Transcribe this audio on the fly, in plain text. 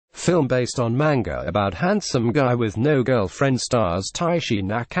film based on manga about handsome guy with no girlfriend stars Taishi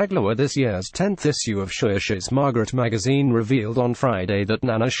Nakagawa. This year's 10th issue of Shushi's Margaret magazine revealed on Friday that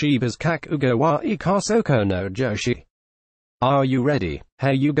Nana Shiiba's Kakugo wa Soko no Joshi. Are you ready?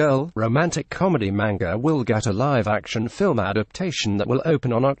 Hey you girl! Romantic comedy manga will get a live-action film adaptation that will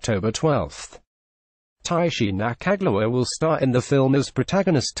open on October 12th. Taishi Nakagawa will star in the film as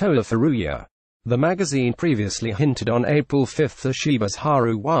protagonist Toa Furuya. The magazine previously hinted on April 5 that Shiiba's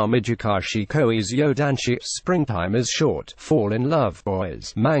Haru wa Mijikashi Koi's Yodanshi Springtime is Short, Fall in Love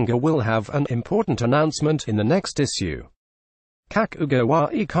Boys manga will have an important announcement in the next issue. Kakugo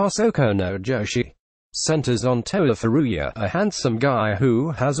wa Soko no Joshi centers on Toa Furuya, a handsome guy who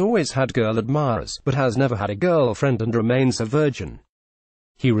has always had girl admirers, but has never had a girlfriend and remains a virgin.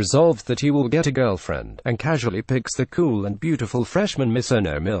 He resolved that he will get a girlfriend, and casually picks the cool and beautiful freshman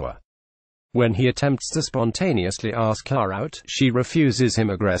Misono Miwa. When he attempts to spontaneously ask her out, she refuses him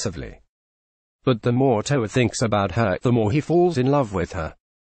aggressively. But the more Toa thinks about her, the more he falls in love with her.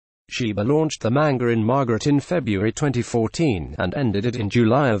 Shiiba launched the manga in Margaret in February 2014, and ended it in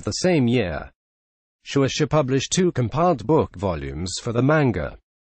July of the same year. Shueisha published 2 compiled book volumes for the manga.